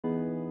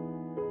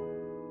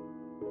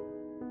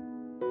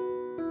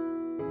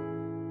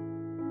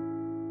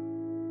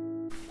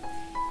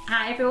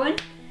Hi everyone,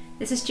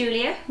 this is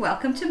Julia.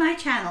 Welcome to my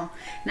channel.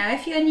 Now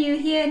if you're new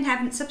here and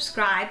haven't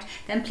subscribed,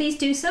 then please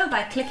do so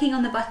by clicking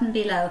on the button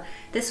below.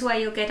 This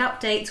way you'll get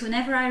updates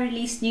whenever I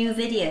release new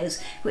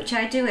videos, which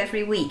I do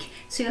every week,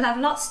 so you'll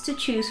have lots to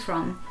choose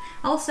from.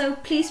 Also,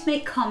 please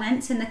make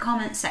comments in the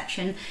comments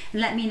section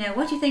and let me know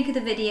what you think of the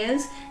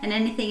videos and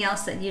anything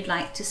else that you'd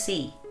like to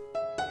see.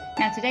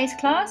 Now today's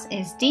class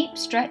is deep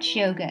stretch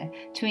yoga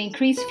to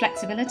increase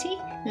flexibility,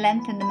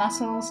 lengthen the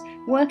muscles,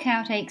 work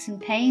out aches and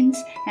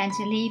pains, and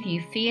to leave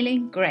you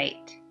feeling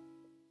great.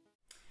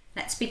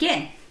 Let's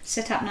begin.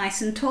 Sit up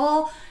nice and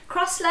tall,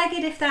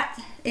 cross-legged if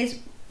that is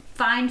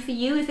fine for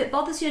you. If it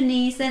bothers your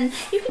knees, then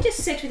you can just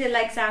sit with your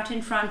legs out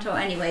in front or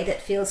any way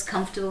that feels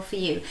comfortable for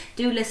you.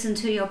 Do listen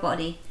to your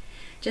body.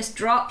 Just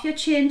drop your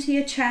chin to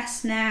your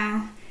chest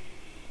now.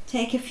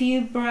 Take a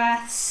few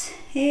breaths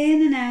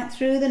in and out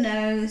through the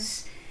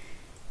nose.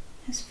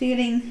 Just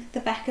feeling the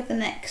back of the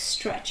neck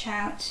stretch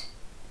out.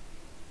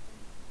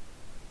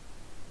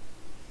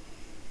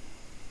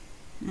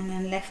 And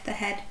then lift the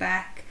head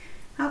back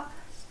up,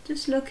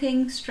 just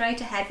looking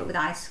straight ahead but with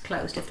eyes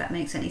closed, if that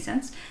makes any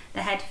sense.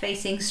 The head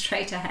facing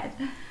straight ahead.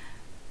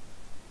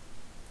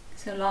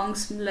 So long,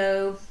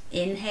 slow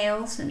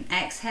inhales and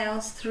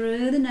exhales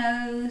through the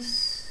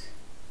nose.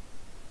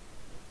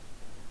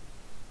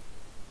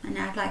 And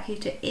now I'd like you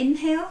to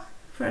inhale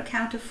for a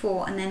count of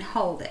 4 and then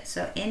hold it.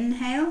 So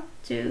inhale,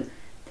 2,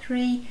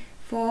 3,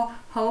 4,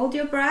 hold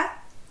your breath,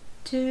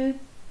 2,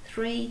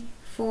 3,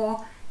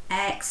 4,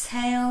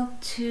 exhale,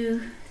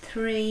 2,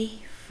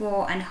 3,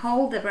 4, and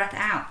hold the breath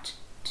out,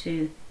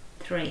 2,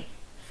 3,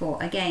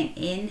 4, again,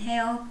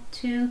 inhale,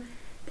 2,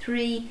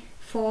 3,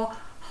 4,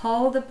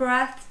 hold the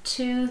breath,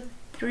 2,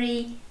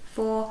 3,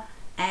 4,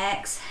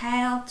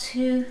 exhale,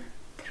 2,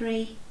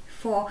 3,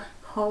 4,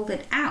 hold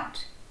it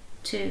out,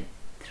 2,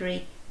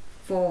 3,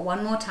 4,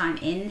 one more time,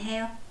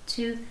 inhale,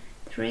 2,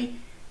 3,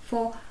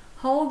 4,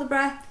 hold the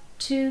breath,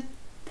 2,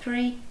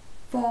 3,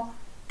 4,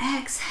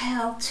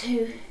 exhale,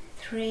 2,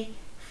 3,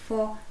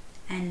 4,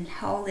 and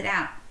hold it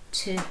out,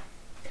 2,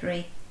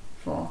 3,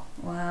 4,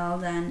 well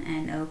done,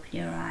 and open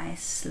your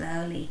eyes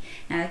slowly.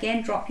 Now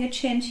again, drop your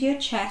chin to your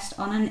chest.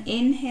 On an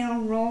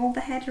inhale, roll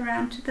the head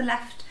around to the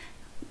left,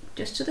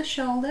 just to the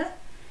shoulder,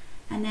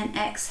 and then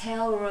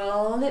exhale,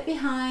 roll it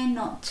behind,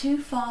 not too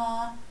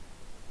far.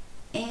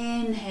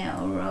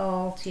 Inhale,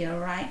 roll to your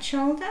right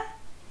shoulder,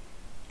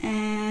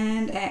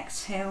 and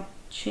exhale,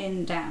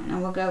 chin down,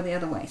 and we'll go the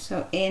other way.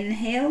 So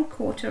inhale,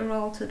 quarter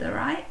roll to the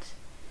right,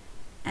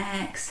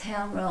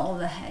 exhale, roll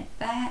the head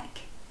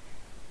back,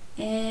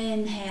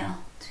 inhale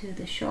to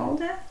the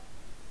shoulder,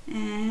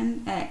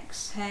 and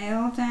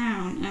exhale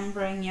down, and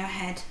bring your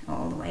head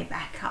all the way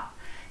back up.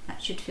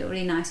 That should feel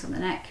really nice on the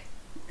neck,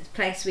 the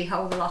place we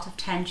hold a lot of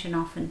tension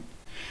often.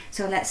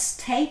 So let's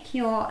take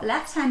your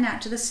left hand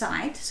out to the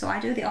side. So I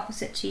do the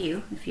opposite to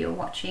you if you're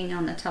watching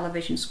on the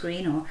television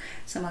screen or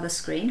some other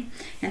screen.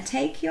 And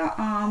take your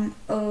arm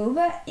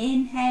over,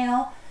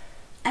 inhale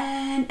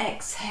and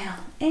exhale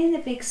in a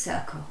big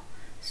circle.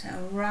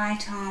 So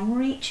right arm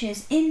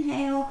reaches,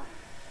 inhale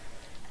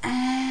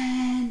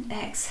and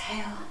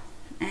exhale,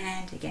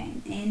 and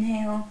again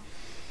inhale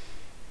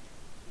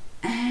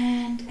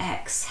and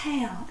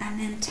exhale, and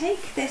then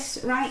take this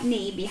right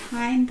knee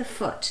behind the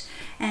foot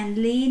and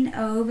lean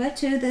over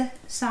to the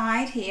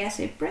side here.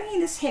 So you're bringing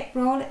this hip,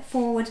 roll it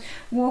forward,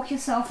 walk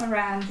yourself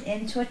around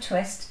into a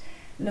twist,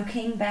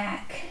 looking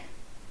back.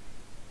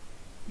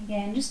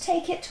 Again, just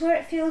take it to where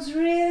it feels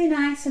really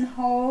nice and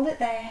hold it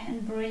there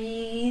and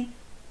breathe.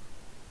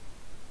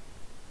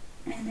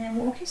 And then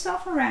walk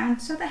yourself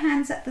around, so the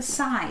hands at the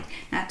side.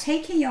 Now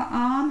taking your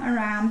arm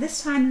around,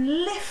 this time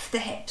lift the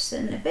hips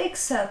in a big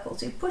circle.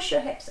 So you push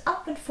your hips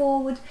up and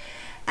forward.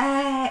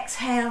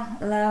 Exhale,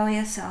 lower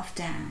yourself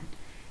down.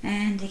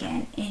 And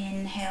again,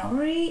 inhale,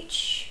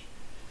 reach.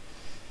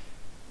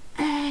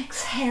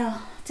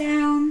 Exhale,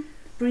 down.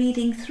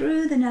 Breathing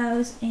through the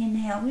nose,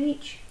 inhale,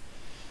 reach.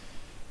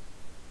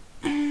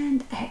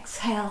 And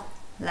exhale,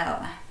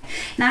 lower.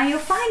 Now you'll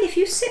find if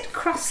you sit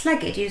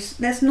cross-legged,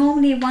 there's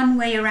normally one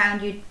way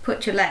around you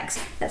put your legs.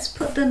 Let's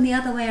put them the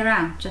other way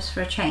around just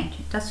for a change.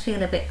 It does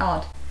feel a bit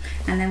odd.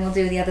 And then we'll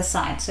do the other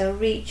side. So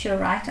reach your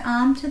right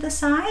arm to the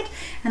side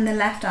and the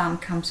left arm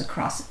comes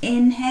across.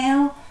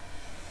 Inhale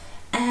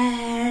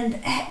and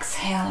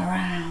exhale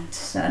around.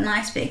 So a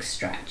nice big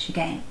stretch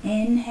again.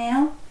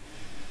 Inhale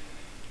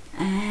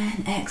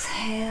and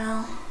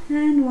exhale,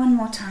 and one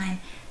more time.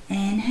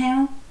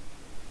 Inhale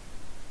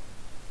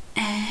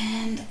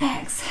and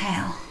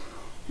exhale,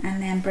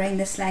 and then bring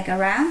this leg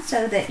around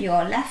so that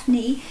your left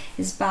knee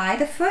is by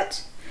the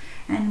foot,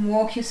 and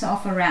walk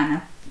yourself around.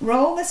 Now,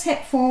 roll this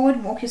hip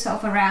forward, walk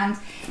yourself around,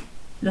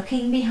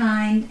 looking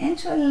behind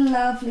into a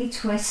lovely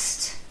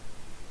twist.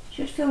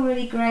 Should feel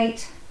really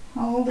great.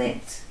 Hold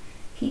it,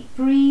 keep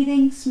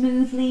breathing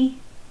smoothly.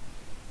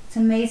 It's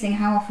amazing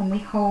how often we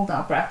hold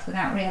our breath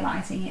without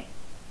realizing it.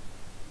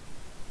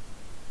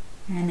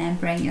 And then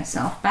bring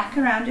yourself back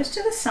around just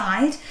to the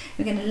side.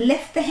 We're going to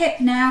lift the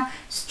hip now,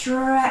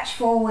 stretch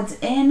forwards,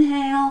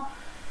 inhale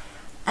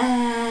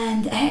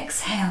and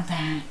exhale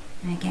down.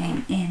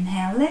 Again,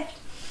 inhale, lift.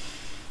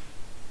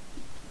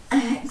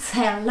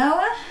 Exhale,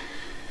 lower.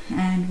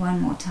 And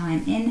one more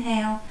time,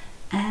 inhale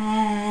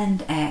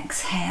and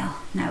exhale.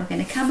 Now we're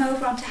going to come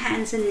over onto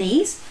hands and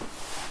knees.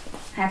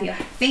 Have your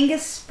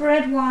fingers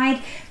spread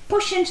wide,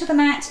 push into the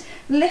mat,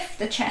 lift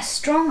the chest,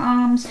 strong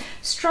arms,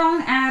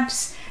 strong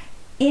abs.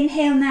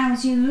 Inhale now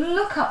as you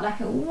look up like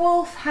a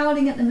wolf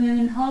howling at the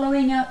moon,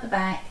 hollowing out the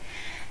back.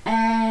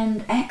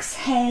 And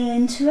exhale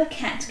into a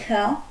cat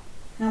curl.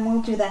 And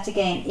we'll do that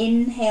again.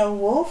 Inhale,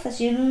 wolf,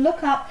 as you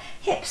look up,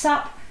 hips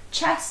up,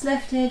 chest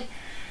lifted.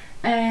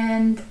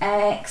 And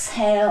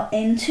exhale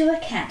into a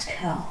cat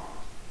curl.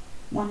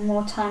 One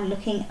more time,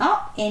 looking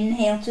up,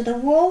 inhale to the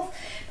wolf,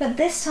 but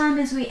this time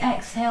as we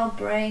exhale,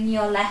 bring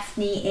your left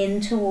knee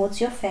in towards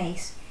your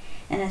face.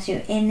 And as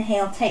you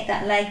inhale, take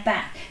that leg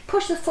back,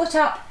 push the foot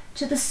up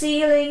to the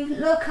ceiling,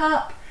 look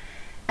up,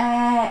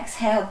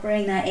 exhale,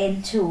 bring that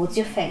in towards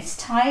your face,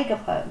 tiger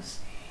pose.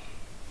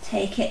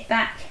 Take it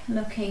back,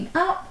 looking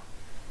up,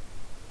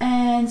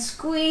 and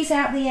squeeze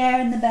out the air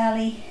in the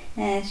belly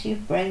as you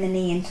bring the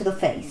knee into the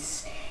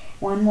face.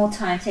 One more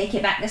time, take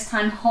it back. This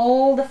time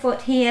hold the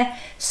foot here,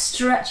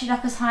 stretch it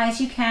up as high as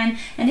you can,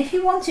 and if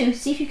you want to,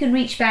 see if you can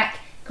reach back,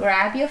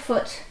 grab your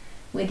foot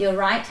with your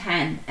right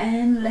hand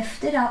and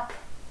lift it up.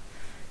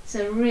 It's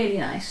a really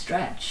nice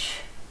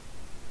stretch.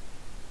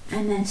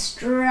 And then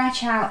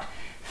stretch out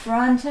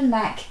front and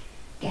back,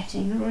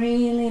 getting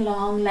really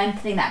long,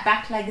 lengthening that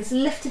back leg as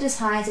lifted as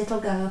high as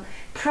it'll go,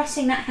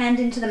 pressing that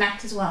hand into the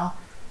mat as well.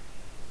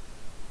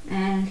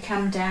 And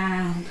come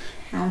down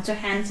onto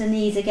hands and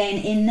knees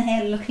again.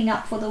 Inhale, looking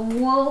up for the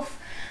wolf,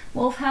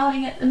 wolf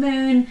howling at the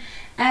moon.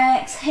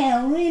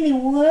 Exhale, really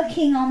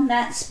working on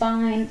that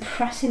spine,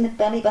 pressing the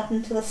belly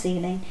button to the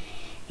ceiling.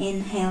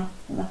 Inhale,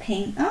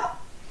 looking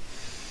up,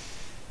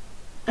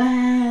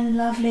 and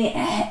lovely.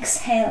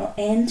 Exhale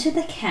into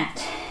the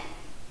cat.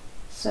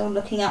 So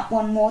looking up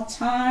one more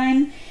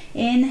time.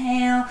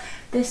 Inhale,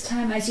 this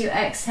time as you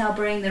exhale,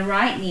 bring the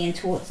right knee in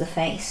towards the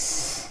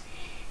face.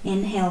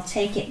 Inhale,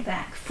 take it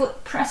back,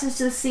 foot presses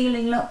to the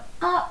ceiling, look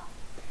up.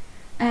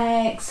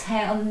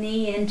 Exhale,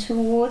 knee in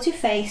towards your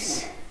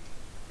face.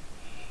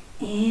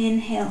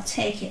 Inhale,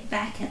 take it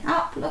back and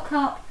up, look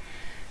up.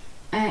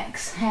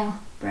 Exhale,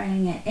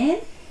 bring it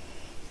in.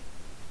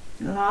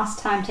 Last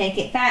time, take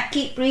it back,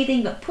 keep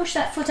breathing, but push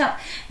that foot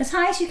up as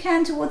high as you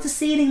can towards the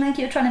ceiling, like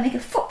you're trying to make a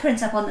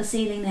footprint up on the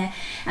ceiling there.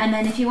 And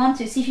then if you want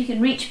to, see if you can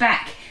reach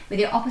back with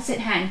your opposite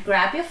hand,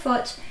 grab your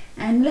foot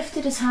and lift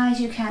it as high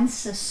as you can.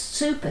 This is a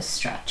super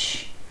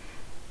stretch.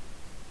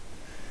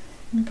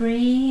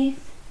 Breathe.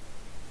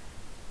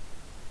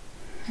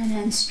 And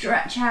then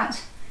stretch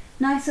out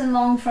nice and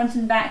long front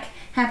and back,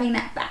 having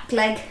that back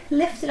leg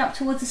lifted up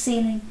towards the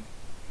ceiling.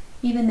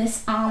 Even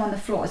this arm on the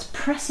floor is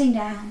pressing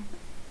down,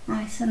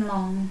 nice and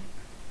long.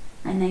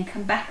 And then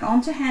come back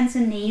onto hands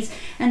and knees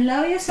and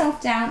lower yourself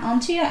down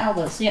onto your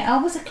elbows. So your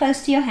elbows are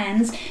close to your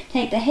hands.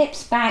 Take the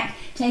hips back,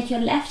 take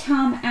your left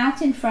arm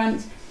out in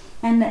front,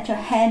 and let your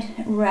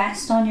head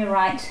rest on your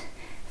right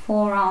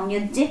forearm.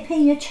 You're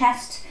dipping your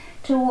chest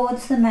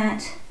towards the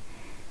mat,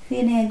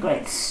 feeling a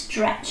great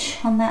stretch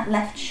on that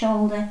left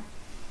shoulder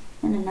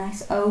and a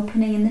nice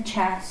opening in the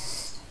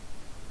chest.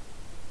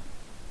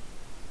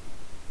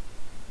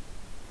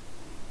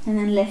 And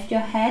then lift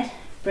your head,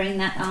 bring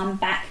that arm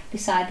back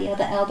beside the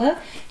other elbow.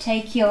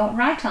 Take your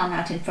right arm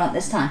out in front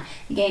this time.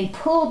 Again,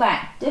 pull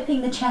back,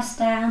 dipping the chest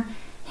down,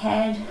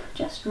 head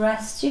just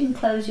rests. You can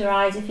close your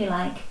eyes if you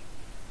like.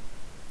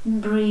 And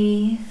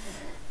breathe.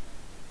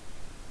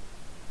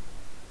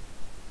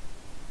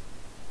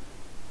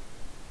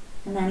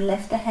 And then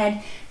lift the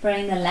head,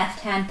 bring the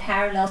left hand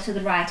parallel to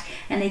the right,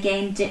 and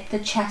again dip the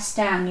chest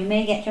down. You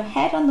may get your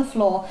head on the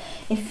floor.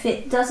 If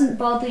it doesn't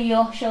bother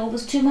your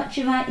shoulders too much,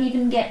 you might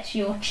even get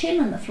your chin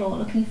on the floor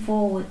looking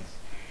forwards.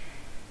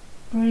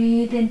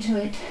 Breathe into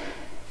it.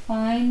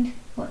 Find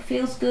what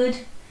feels good.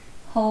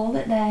 Hold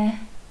it there.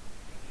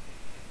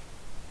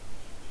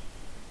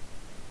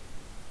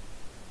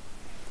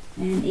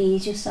 And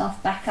ease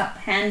yourself back up,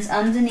 hands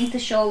underneath the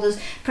shoulders.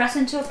 Press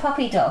into a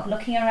puppy dog,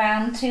 looking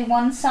around to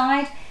one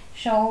side,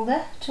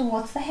 shoulder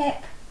towards the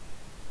hip.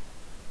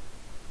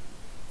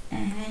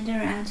 And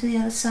around to the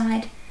other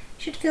side. You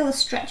should feel the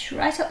stretch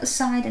right up the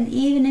side and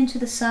even into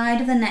the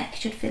side of the neck.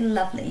 Should feel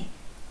lovely.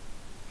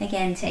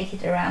 Again, take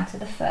it around to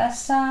the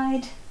first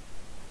side.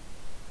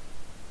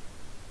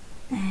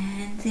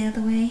 And the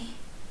other way.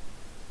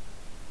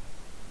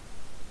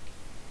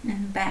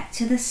 And back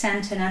to the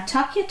center. Now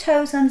tuck your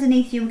toes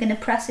underneath you. We're going to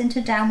press into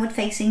downward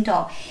facing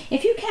dog.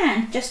 If you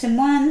can, just in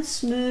one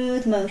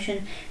smooth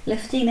motion,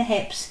 lifting the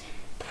hips,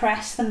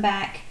 press them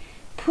back,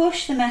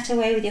 push the mat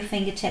away with your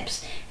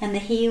fingertips, and the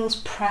heels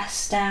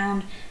press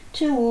down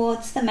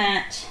towards the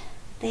mat.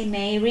 They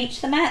may reach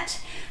the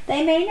mat,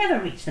 they may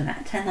never reach the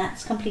mat, and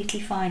that's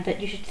completely fine,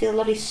 but you should feel a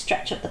lovely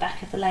stretch up the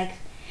back of the leg.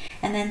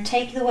 And then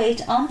take the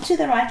weight onto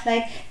the right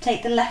leg,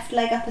 take the left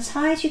leg up as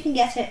high as you can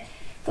get it,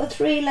 for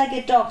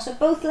three-legged dog. So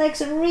both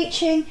legs are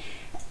reaching,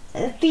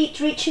 feet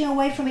reaching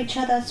away from each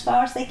other as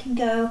far as they can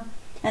go.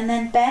 And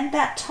then bend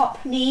that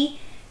top knee,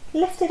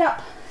 lift it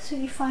up so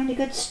you find a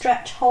good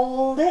stretch,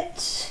 hold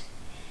it,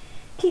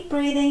 keep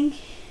breathing,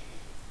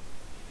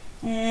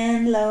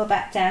 and lower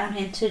back down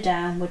into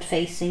downward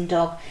facing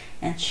dog,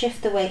 and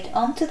shift the weight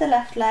onto the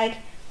left leg,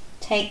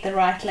 take the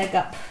right leg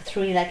up,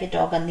 three-legged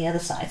dog on the other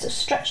side. So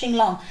stretching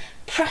long,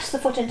 press the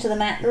foot into the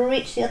mat,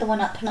 reach the other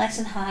one up nice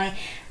and high,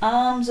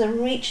 arms are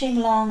reaching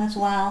long as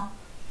well,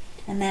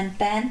 and then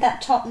bend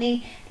that top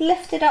knee,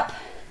 lift it up,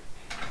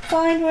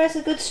 find where it's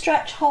a good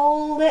stretch,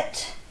 hold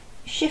it,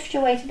 shift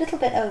your weight a little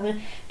bit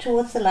over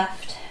towards the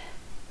left,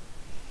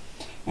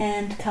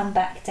 and come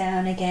back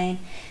down again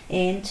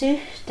into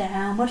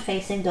downward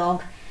facing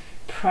dog,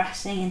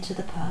 pressing into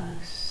the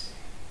pose.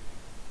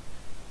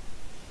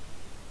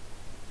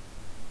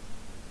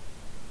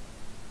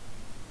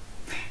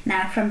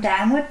 Now from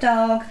downward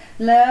dog,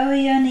 lower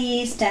your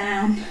knees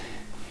down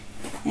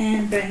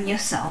and bring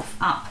yourself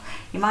up.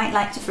 You might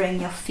like to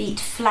bring your feet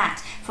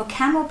flat. For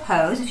camel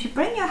pose, if you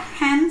bring your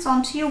hands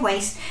onto your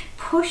waist,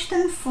 push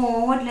them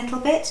forward a little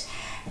bit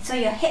so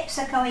your hips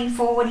are going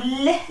forward,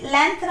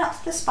 lengthen up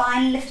to the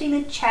spine, lifting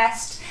the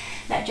chest,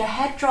 let your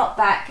head drop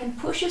back and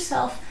push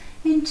yourself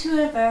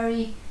into a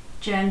very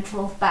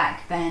gentle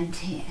back bend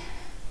here.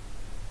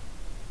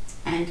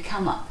 And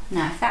come up.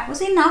 Now if that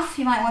was enough,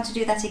 you might want to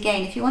do that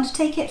again. If you want to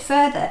take it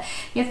further,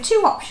 you have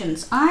two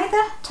options.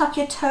 Either tuck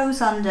your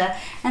toes under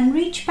and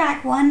reach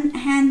back one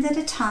hand at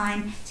a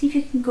time. See if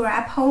you can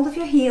grab hold of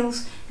your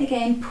heels.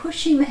 Again,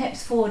 pushing the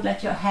hips forward,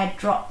 let your head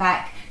drop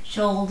back,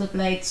 shoulder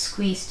blades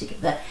squeeze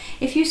together.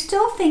 If you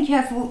still think you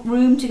have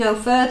room to go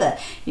further,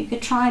 you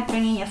could try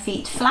bringing your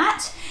feet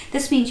flat.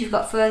 This means you've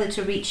got further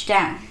to reach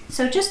down.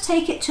 So just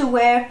take it to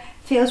where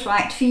feels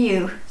right for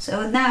you.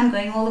 So now I'm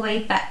going all the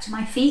way back to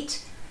my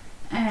feet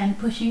and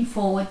pushing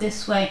forward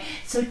this way.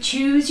 So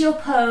choose your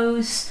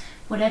pose,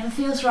 whatever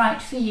feels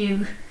right for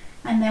you,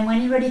 and then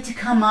when you're ready to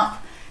come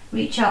up,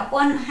 reach up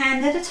one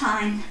hand at a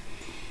time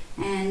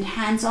and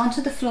hands onto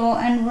the floor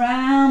and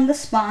round the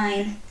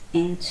spine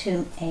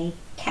into a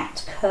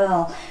cat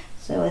curl.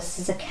 So this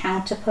is a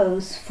counter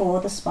pose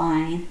for the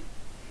spine.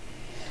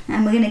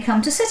 And we're going to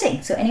come to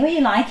sitting. So any way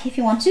you like, if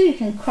you want to, you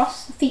can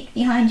cross the feet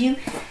behind you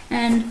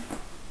and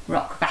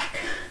rock back.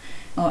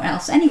 Or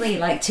else any way you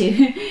like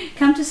to.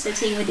 Come to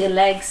sitting with your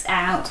legs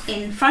out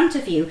in front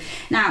of you.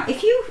 Now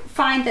if you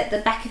find that the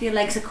back of your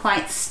legs are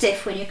quite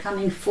stiff when you're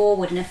coming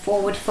forward in a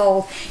forward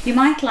fold, you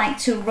might like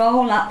to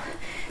roll up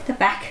the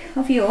back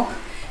of your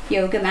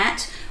yoga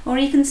mat, or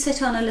even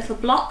sit on a little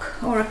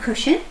block or a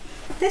cushion.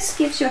 This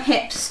gives your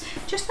hips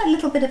just that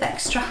little bit of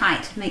extra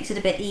height, makes it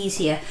a bit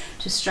easier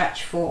to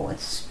stretch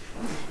forwards.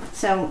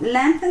 So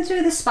lengthen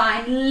through the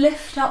spine,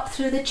 lift up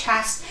through the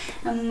chest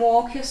and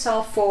walk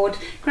yourself forward.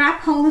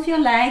 Grab hold of your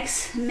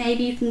legs,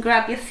 maybe you can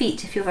grab your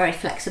feet if you're very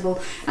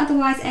flexible,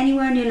 otherwise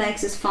anywhere in your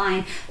legs is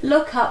fine.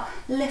 Look up,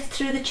 lift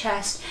through the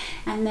chest,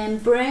 and then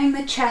bring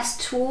the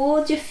chest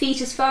towards your feet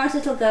as far as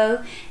it'll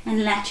go,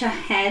 and let your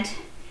head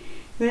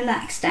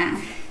relax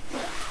down.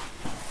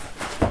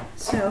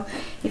 So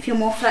if you're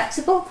more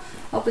flexible,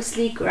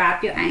 obviously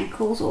grab your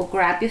ankles or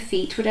grab your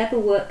feet, whatever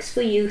works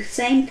for you.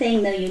 Same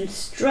thing though, you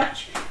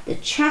stretch the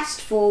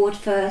chest forward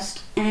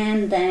first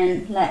and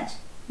then let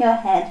your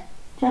head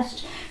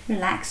just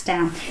relax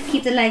down.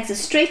 Keep the legs as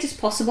straight as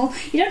possible.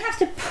 You don't have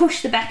to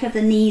push the back of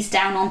the knees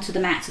down onto the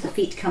mat so the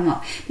feet come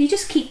up, but you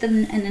just keep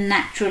them in a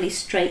naturally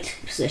straight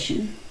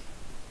position.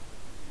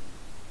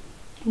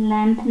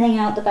 Lengthening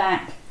out the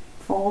back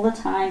all the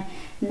time,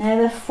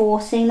 never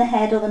forcing the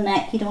head or the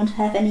neck. You don't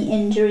have any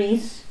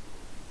injuries.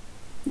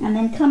 And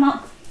then come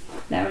up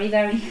very,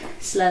 very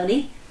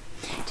slowly.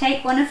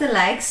 Take one of the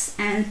legs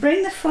and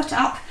bring the foot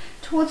up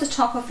towards the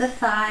top of the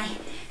thigh,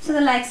 so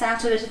the leg's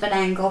out a bit of an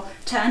angle.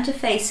 Turn to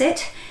face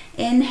it.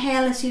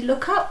 Inhale as you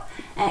look up.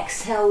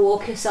 Exhale,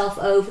 walk yourself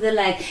over the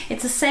leg.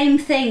 It's the same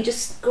thing,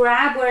 just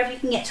grab wherever you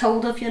can get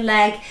hold of your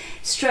leg,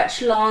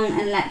 stretch long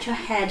and let your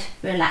head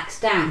relax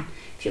down.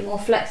 If you're more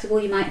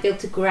flexible, you might be able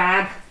to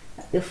grab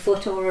your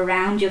foot or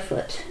around your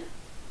foot.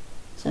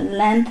 So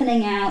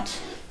lengthening out.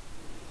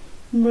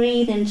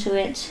 Breathe into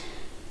it.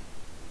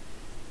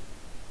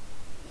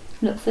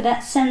 Look for that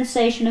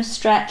sensation of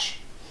stretch,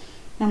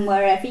 and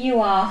wherever you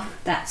are,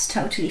 that's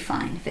totally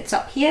fine. If it's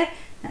up here,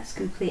 that's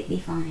completely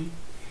fine.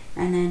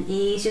 And then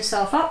ease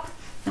yourself up,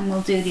 and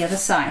we'll do the other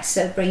side.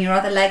 So bring your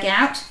other leg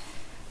out,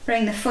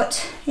 bring the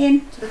foot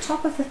in to the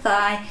top of the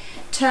thigh,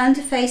 turn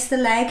to face the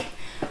leg,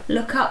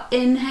 look up,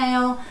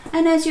 inhale,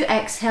 and as you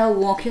exhale,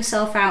 walk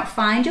yourself out.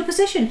 Find your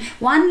position.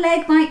 One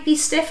leg might be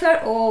stiffer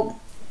or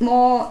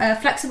more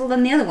flexible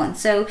than the other one,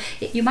 so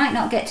you might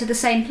not get to the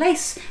same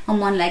place on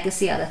one leg as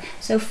the other.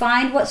 So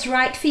find what's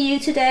right for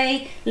you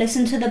today,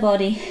 listen to the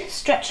body,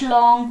 stretch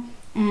long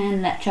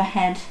and let your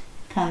head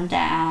come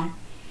down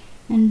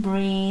and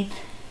breathe,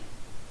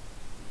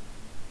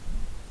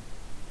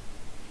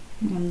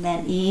 and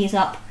then ease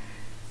up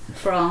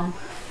from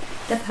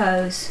the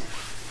pose.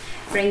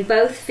 Bring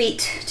both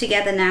feet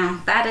together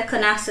now. Baddha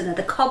Konasana,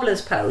 the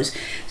cobbler's pose.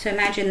 So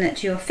imagine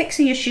that you're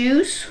fixing your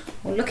shoes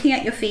or looking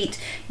at your feet.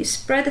 You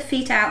spread the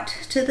feet out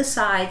to the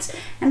sides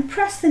and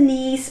press the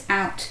knees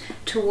out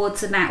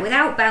towards the mat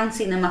without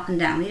bouncing them up and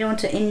down. You don't want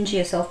to injure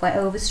yourself by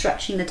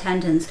overstretching the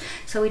tendons.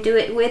 So we do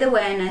it with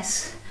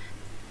awareness.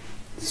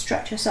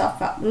 Stretch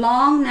yourself up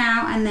long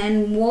now, and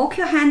then walk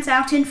your hands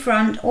out in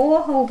front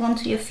or hold on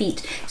to your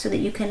feet so that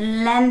you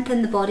can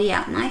lengthen the body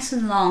out nice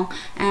and long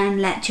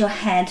and let your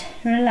head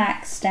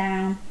relax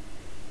down.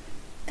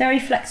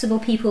 Very flexible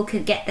people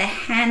could get their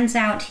hands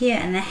out here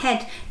and their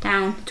head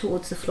down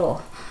towards the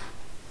floor.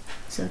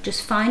 So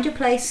just find your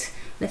place,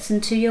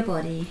 listen to your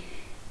body.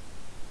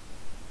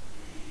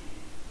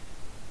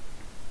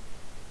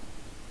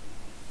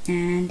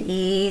 And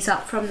ease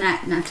up from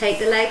that. Now take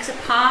the legs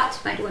apart.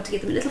 You might want to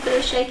give them a little bit of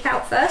a shake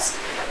out first.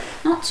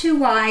 Not too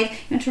wide.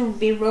 You want to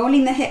be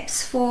rolling the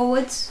hips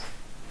forwards.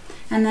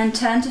 And then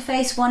turn to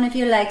face one of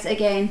your legs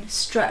again.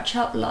 Stretch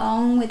up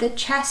long with the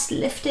chest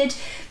lifted.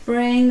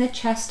 Bring the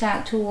chest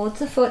out towards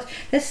the foot.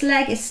 This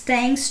leg is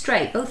staying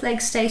straight. Both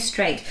legs stay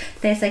straight.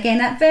 There's again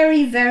that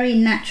very, very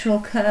natural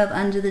curve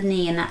under the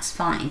knee, and that's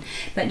fine.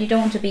 But you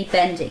don't want to be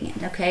bending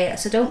it, okay?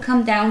 So don't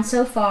come down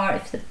so far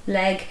if the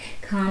leg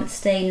can't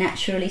stay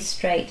naturally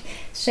straight.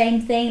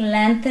 Same thing,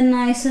 lengthen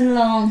nice and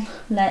long.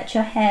 Let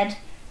your head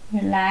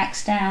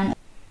relax down.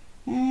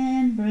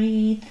 And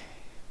breathe.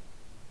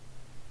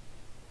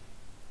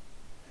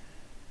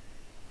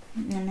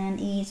 And then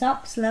ease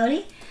up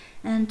slowly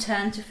and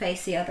turn to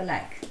face the other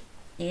leg.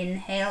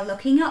 Inhale,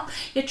 looking up.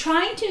 You're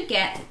trying to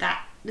get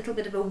that little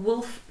bit of a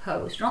wolf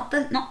pose, not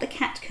the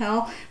cat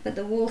curl, but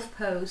the wolf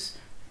pose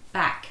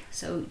back.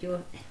 So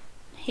your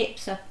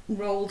hips are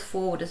rolled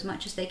forward as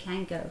much as they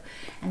can go.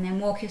 And then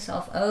walk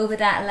yourself over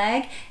that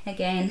leg.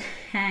 Again,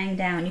 hang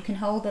down. You can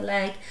hold the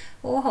leg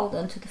or hold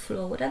onto the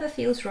floor, whatever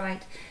feels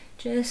right.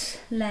 Just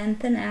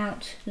lengthen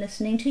out,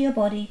 listening to your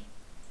body.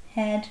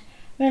 Head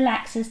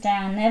relaxes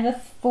down, never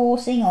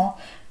forcing or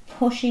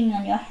pushing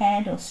on your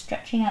head or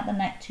stretching out the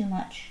neck too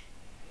much.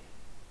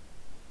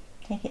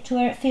 Take it to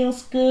where it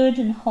feels good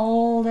and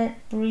hold it,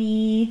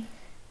 breathe.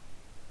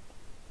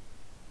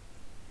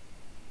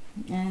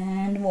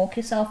 And walk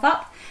yourself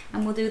up,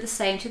 and we'll do the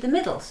same to the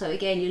middle. So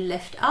again, you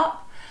lift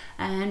up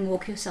and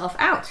walk yourself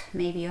out.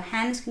 Maybe your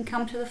hands can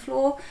come to the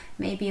floor,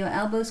 maybe your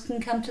elbows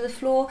can come to the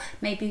floor,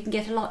 maybe you can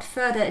get a lot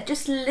further.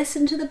 Just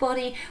listen to the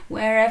body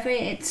wherever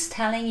it's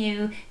telling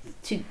you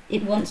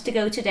it wants to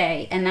go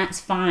today, and that's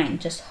fine.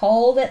 Just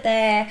hold it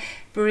there,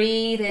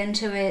 breathe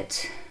into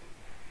it.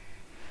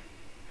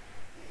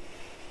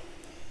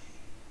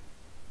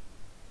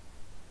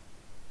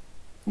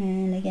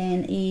 And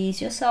again,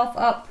 ease yourself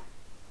up.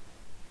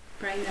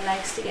 Bring the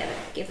legs together,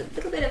 give them a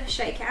little bit of a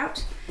shake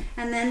out,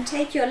 and then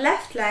take your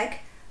left leg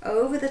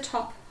over the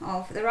top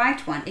of the right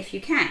one if you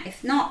can.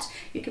 If not,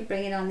 you can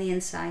bring it on the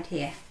inside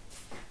here.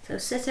 So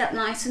sit up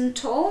nice and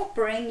tall,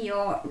 bring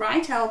your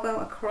right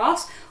elbow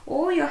across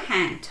or your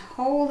hand to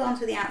hold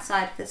onto the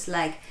outside of this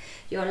leg.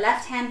 Your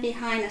left hand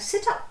behind. Now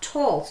sit up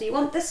tall, so you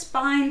want the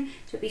spine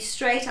to be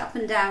straight up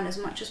and down as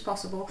much as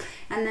possible,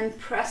 and then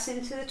press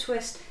into the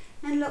twist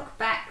and look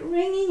back,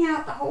 wringing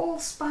out the whole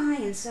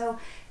spine. So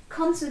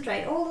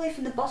concentrate all the way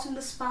from the bottom of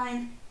the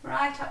spine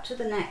right up to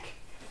the neck,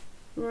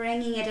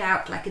 wringing it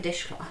out like a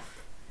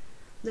dishcloth.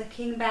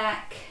 Looking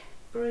back,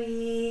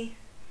 breathe,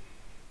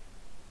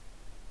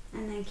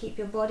 and then keep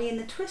your body in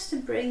the twist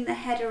and bring the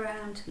head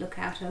around. Look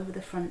out over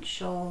the front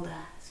shoulder.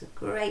 It's a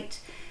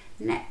great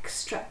neck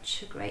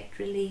stretch, a great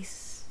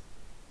release.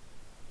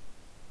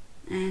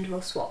 And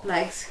we'll swap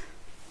legs.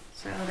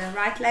 So the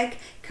right leg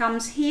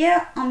comes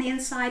here on the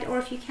inside, or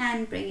if you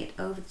can, bring it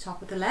over the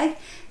top of the leg.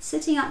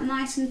 Sitting up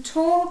nice and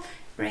tall,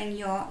 bring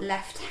your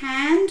left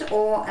hand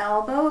or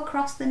elbow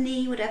across the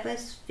knee, whatever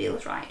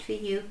feels right for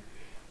you.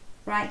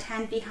 Right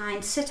hand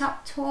behind, sit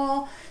up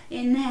tall,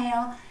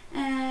 inhale,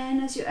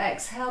 and as you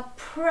exhale,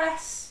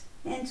 press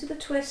into the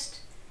twist,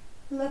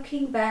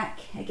 looking back,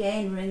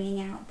 again wringing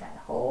out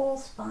that whole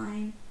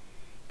spine.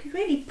 You could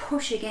really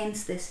push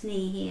against this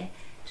knee here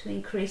to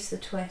increase the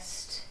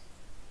twist.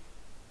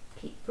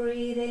 Keep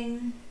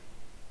breathing,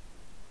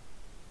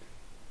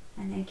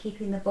 and then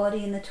keeping the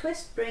body in the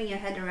twist, bring your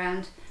head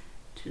around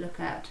to look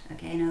out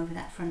again over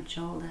that front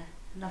shoulder.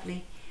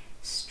 Lovely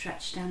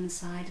stretch down the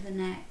side of the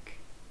neck,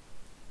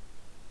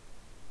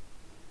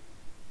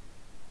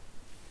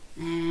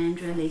 and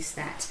release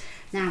that.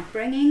 Now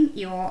bringing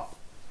your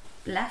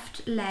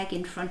left leg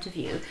in front of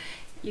you,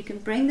 you can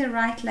bring the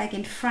right leg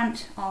in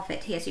front of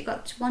it here. So you've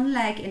got one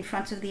leg in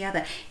front of the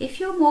other. If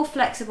you're more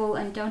flexible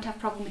and don't have a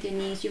problem with your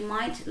knees, you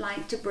might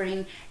like to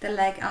bring the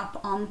leg up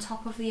on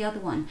top of the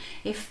other one.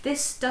 If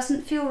this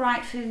doesn't feel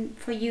right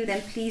for you,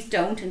 then please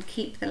don't, and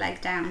keep the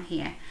leg down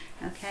here.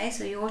 Okay,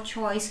 so your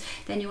choice.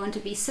 Then you want to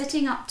be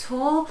sitting up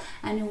tall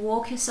and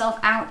walk yourself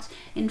out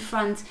in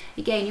front.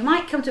 Again, you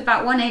might come to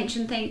about 1 inch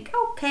and think,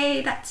 okay,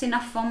 that's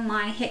enough on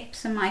my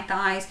hips and my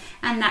thighs,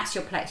 and that's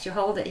your place. You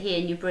hold it here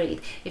and you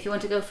breathe. If you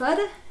want to go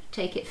further,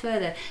 take it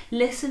further.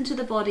 Listen to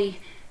the body,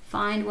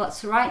 find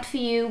what's right for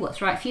you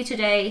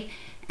today,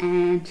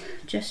 and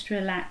just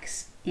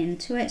relax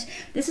into it.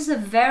 This is a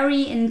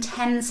very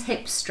intense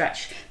hip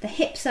stretch. The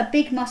hips are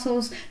big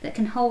muscles that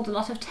can hold a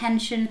lot of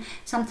tension,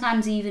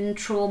 sometimes even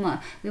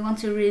trauma. We want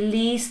to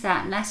release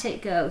that, let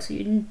it go. So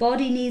your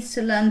body needs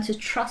to learn to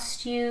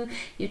trust you.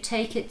 You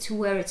take it to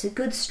where it's a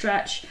good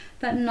stretch,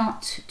 but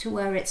not to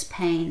where it's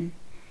pain.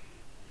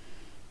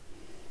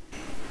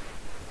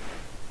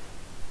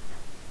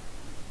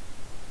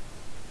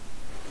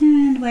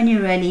 And when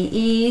you're ready,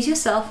 ease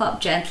yourself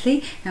up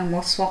gently and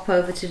we'll swap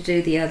over to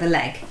do the other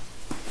leg.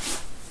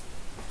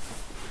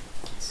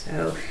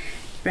 So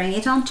bring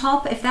it on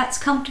top if that's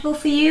comfortable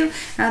for you.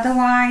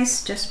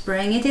 Otherwise, just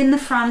bring it in the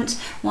front.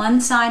 One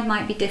side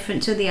might be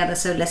different to the other,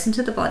 so listen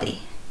to the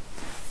body.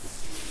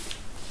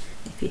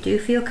 If you do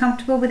feel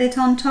comfortable with it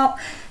on top,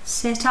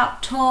 sit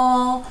up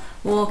tall,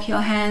 walk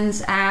your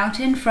hands out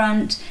in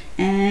front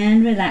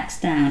and relax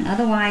down.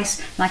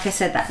 Otherwise, like I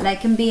said, that leg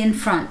can be in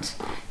front.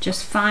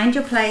 Just find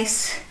your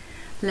place,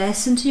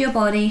 listen to your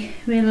body,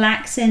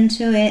 relax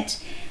into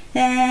it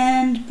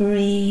and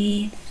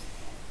breathe.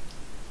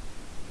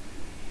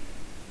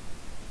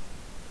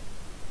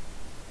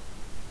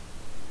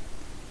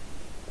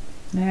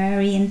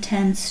 Very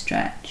intense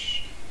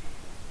stretch,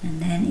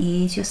 and then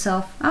ease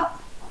yourself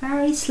up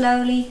very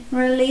slowly,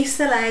 release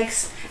the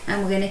legs,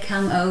 and we're going to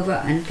come over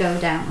and go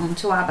down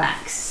onto our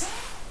backs.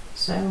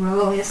 So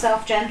roll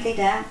yourself gently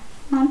down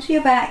onto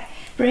your back,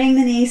 bring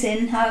the knees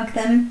in, hug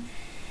them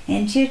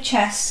into your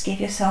chest, give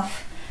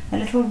yourself a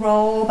little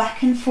roll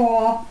back and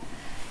forth,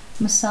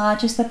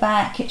 massages the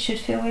back, it should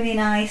feel really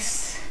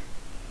nice.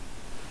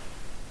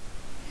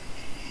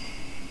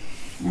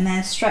 And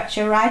then stretch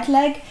your right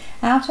leg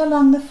out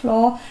along the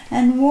floor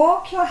and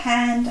walk your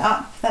hand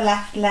up the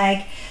left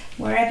leg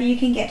wherever you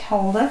can get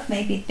hold of,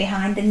 maybe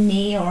behind the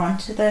knee or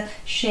onto the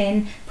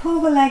shin.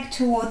 Pull the leg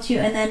towards you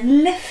and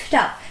then lift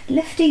up,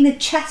 lifting the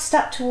chest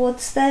up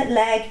towards the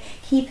leg,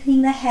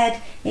 keeping the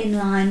head in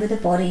line with the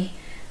body.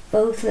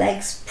 Both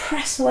legs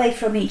press away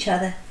from each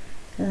other,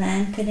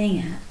 lengthening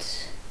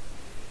out.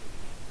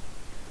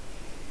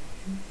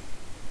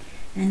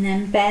 And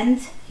then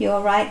bend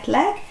your right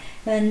leg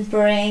and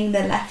bring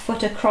the left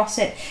foot across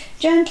it.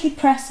 Gently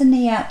press the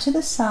knee out to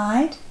the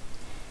side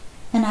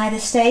and either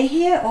stay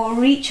here or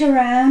reach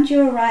around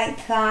your right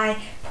thigh,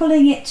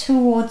 pulling it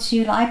towards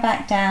you. Lie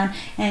back down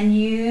and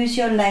use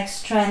your leg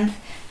strength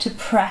to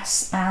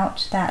press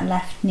out that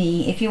left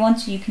knee. If you want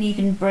to, you can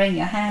even bring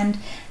your hand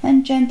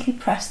and gently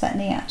press that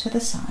knee out to the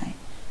side.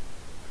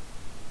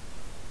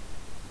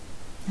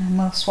 And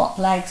we'll swap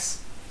legs.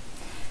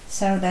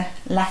 So the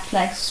left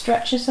leg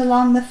stretches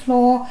along the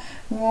floor,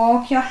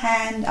 walk your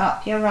hand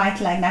up your right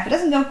leg. Now if it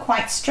doesn't go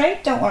quite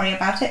straight, don't worry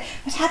about it,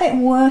 but have it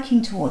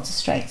working towards the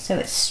straight, so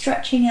it's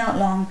stretching out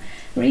long.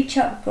 Reach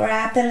up,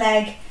 grab the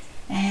leg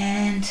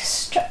and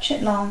stretch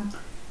it long.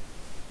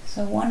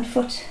 So one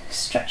foot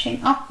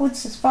stretching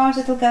upwards as far as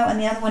it'll go and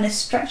the other one is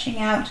stretching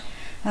out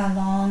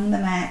along the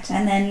mat.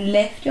 And then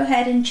lift your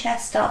head and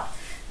chest up,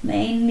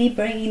 mainly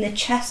bringing the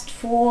chest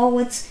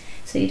forwards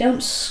so you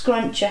don't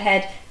scrunch your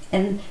head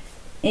and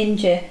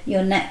injure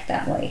your neck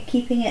that way,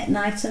 keeping it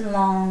nice and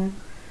long.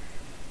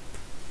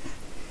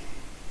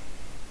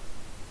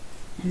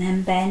 And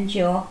then bend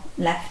your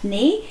left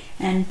knee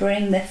and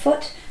bring the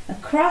foot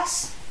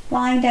across,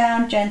 lying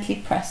down, gently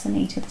press the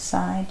knee to the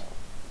side.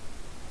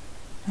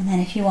 And then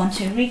if you want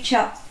to, reach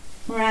up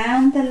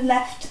round the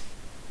left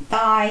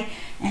thigh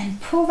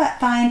and pull that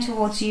thigh in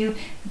towards you,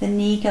 the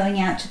knee going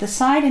out to the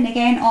side. And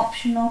again,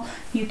 optional,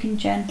 you can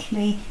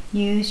gently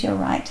use your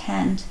right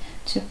hand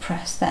to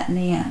press that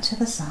knee out to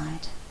the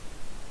side.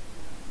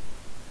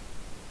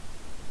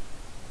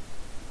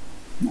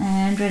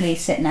 And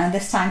release it. Now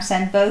this time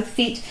send both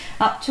feet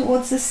up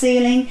towards the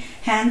ceiling,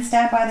 hands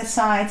down by the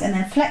sides, and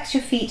then flex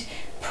your feet,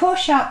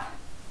 push up,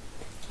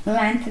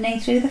 lengthening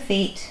through the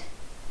feet.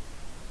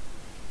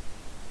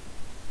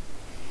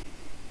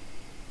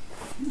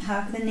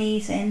 Hug the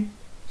knees in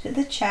to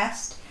the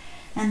chest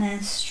and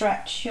then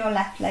stretch your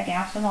left leg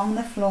out along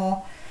the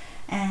floor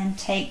and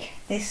take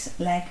this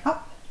leg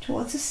up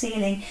towards the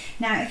ceiling.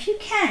 Now if you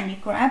can, you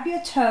grab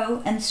your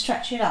toe and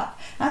stretch it up.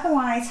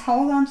 Otherwise,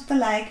 hold on to the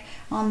leg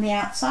on the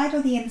outside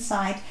or the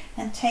inside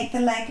and take the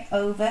leg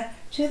over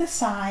to the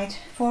side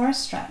for a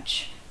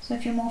stretch. So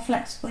if you're more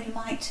flexible, you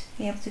might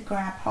be able to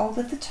grab hold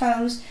of the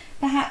toes.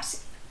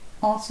 Perhaps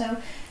also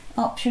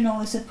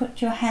optional is to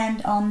put your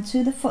hand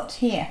onto the foot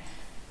here.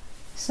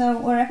 So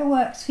wherever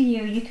works for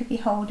you, you could be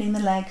holding the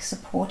leg,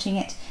 supporting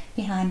it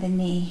behind the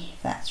knee,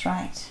 if that's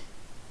right.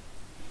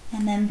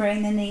 And then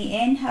bring the knee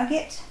in, hug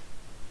it,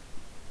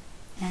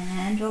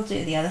 and we'll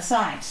do the other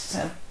side.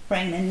 So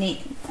bring the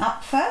knee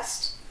up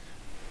first,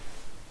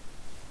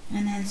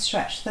 and then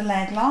stretch the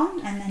leg long,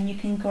 and then you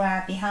can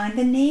grab behind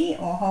the knee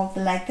or hold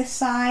the leg this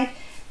side.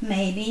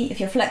 Maybe, if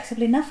you're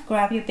flexible enough,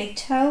 grab your big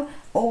toe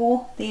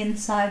or the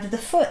inside of the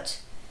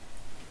foot,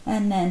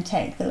 and then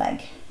take the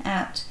leg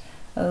out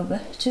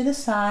over to the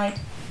side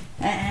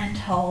and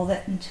hold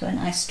it into a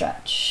nice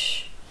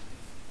stretch.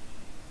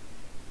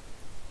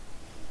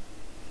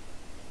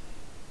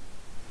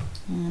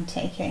 And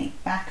take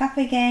it back up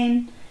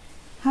again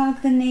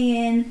hug the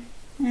knee in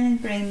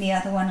and bring the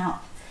other one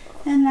up,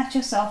 and let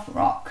yourself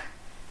rock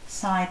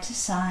side to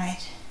side.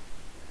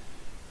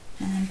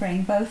 And then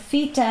bring both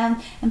feet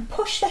down and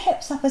push the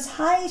hips up as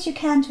high as you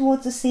can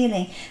towards the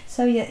ceiling,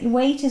 so your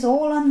weight is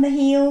all on the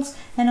heels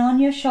and on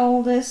your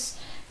shoulders.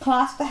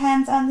 Clasp the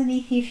hands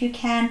underneath you if you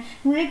can,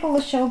 wriggle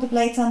the shoulder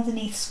blades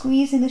underneath,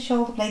 squeezing the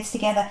shoulder blades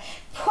together.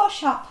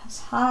 Push up as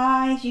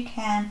high as you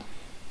can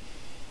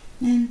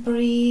and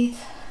breathe,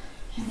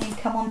 and then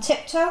come on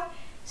tiptoe.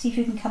 See if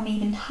you can come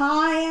even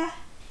higher,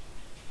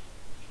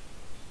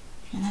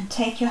 and then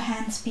take your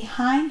hands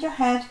behind your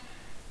head,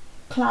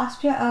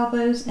 clasp your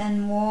elbows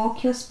and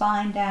walk your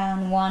spine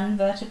down one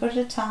vertebra at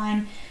a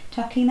time,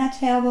 tucking that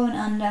tailbone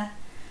under,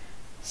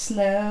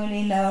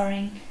 slowly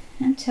lowering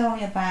until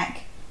your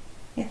back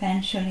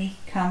eventually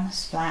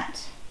comes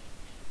flat.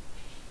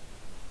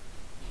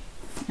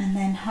 And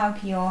then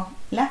hug your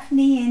left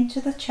knee into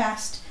the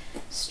chest,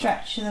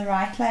 stretch the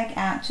right leg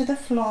out to the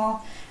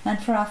floor,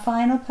 and for our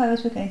final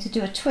pose we're going to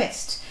do a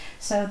twist.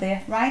 So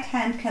the right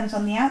hand comes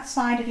on the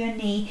outside of your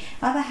knee,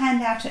 other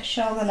hand out at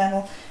shoulder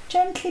level.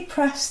 Gently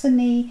press the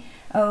knee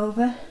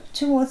over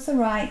towards the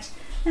right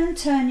and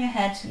turn your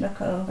head to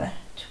look over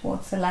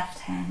towards the left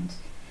hand.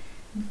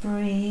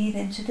 Breathe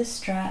into the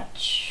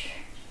stretch.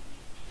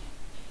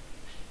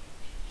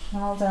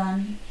 Well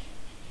done.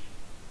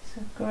 It's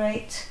a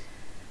great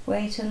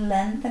way to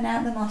lengthen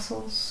out the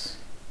muscles.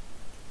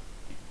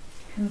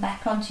 Come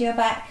back onto your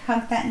back,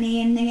 hug that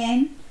knee in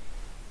again,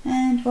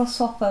 and we'll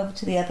swap over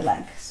to the other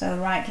leg. So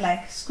right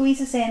leg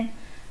squeezes in,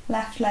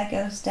 left leg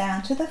goes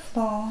down to the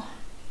floor.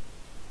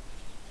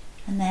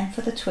 And then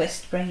for the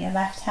twist, bring your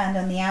left hand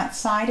on the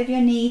outside of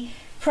your knee,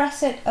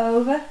 press it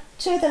over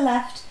to the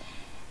left,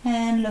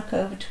 and look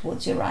over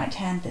towards your right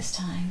hand this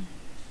time.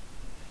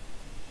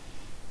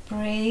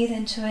 Breathe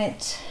into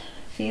it,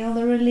 feel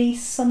the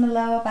release on the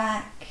lower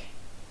back.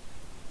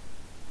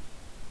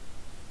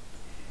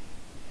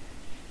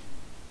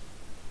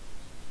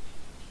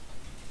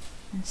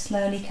 And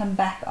slowly come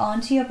back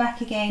onto your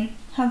back again,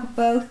 hug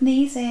both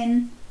knees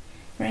in,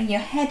 bring your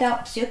head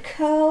up so you're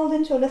curled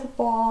into a little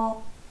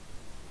ball,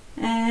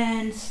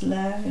 and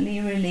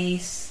slowly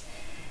release,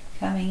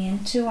 coming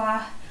into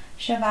our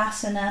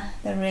Shavasana,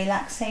 the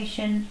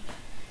relaxation.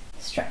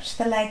 Stretch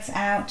the legs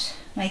out,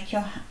 make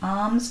your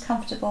arms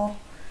comfortable,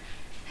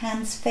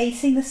 hands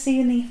facing the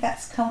ceiling if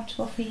that's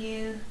comfortable for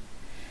you.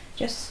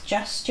 Just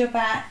adjust your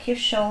back, your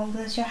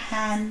shoulders, your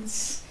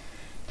hands.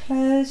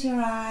 Close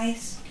your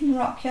eyes. You can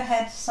rock your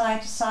head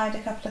side to side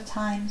a couple of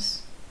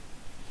times.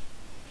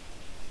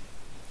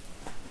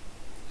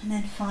 And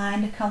then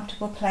find a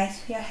comfortable place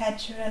for your head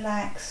to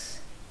relax.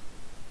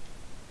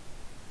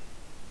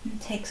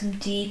 And take some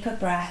deeper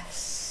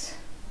breaths.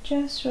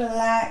 Just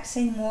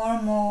relaxing more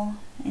and more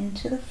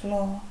into the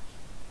floor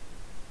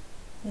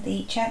with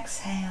each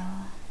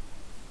exhale.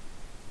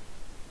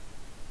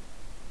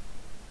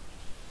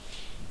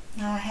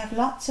 Now I have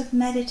lots of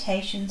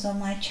meditations on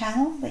my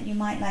channel that you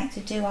might like to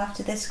do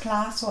after this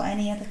class or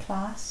any other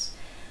class,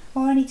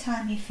 or any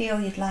time you feel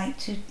you'd like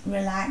to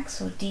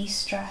relax or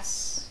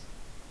de-stress.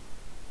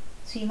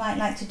 So you might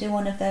like to do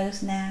one of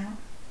those now,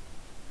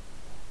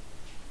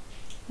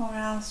 or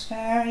else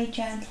very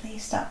gently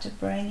start to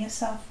bring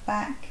yourself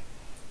back,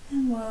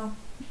 and we'll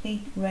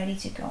be ready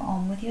to go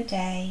on with your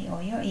day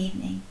or your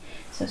evening.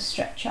 So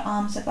stretch your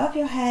arms above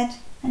your head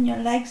and your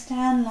legs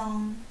down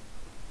long,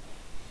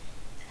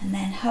 and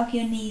then hug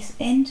your knees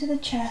into the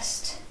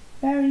chest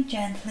very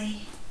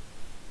gently.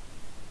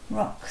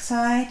 Rock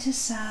side to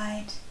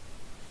side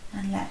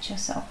and let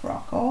yourself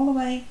rock all the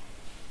way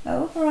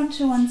over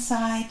onto one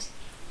side,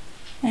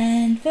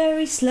 and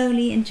very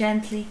slowly and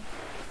gently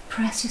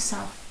press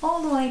yourself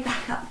all the way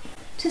back up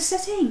to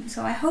sitting.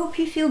 So I hope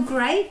you feel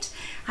great.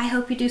 I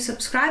hope you do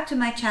subscribe to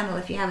my channel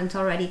if you haven't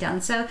already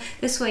done so.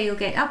 This way you'll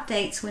get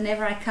updates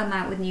whenever I come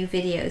out with new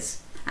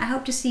videos. I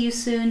hope to see you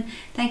soon.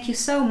 Thank you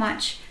so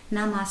much.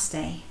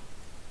 Namaste.